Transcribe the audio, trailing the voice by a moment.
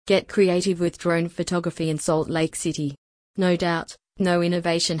Get creative with drone photography in Salt Lake City. No doubt, no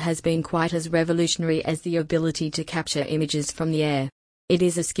innovation has been quite as revolutionary as the ability to capture images from the air. It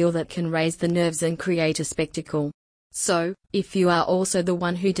is a skill that can raise the nerves and create a spectacle. So, if you are also the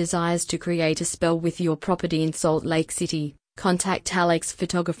one who desires to create a spell with your property in Salt Lake City, contact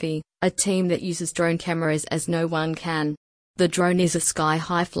Alexdronephotography, a team that uses drone cameras as no one can. The drone is a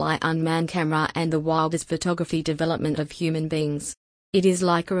sky-high fly unmanned camera and the wildest photography development of human beings. It is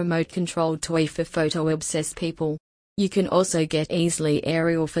like a remote-controlled toy for photo-obsessed people. You can also get easily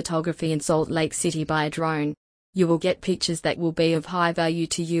aerial photography in Salt Lake City by a drone. You will get pictures that will be of high value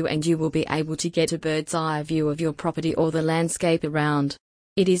to you, and you will be able to get a bird's eye view of your property or the landscape around.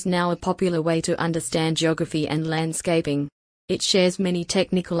 It is now a popular way to understand geography and landscaping. It shares many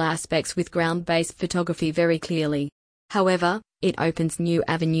technical aspects with ground-based photography very clearly. However, it opens new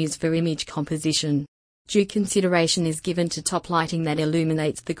avenues for image composition. Due consideration is given to top lighting that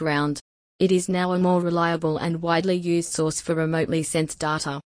illuminates the ground. It is now a more reliable and widely used source for remotely sensed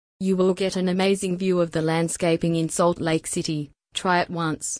data. You will get an amazing view of the landscaping in Salt Lake City. Try it once.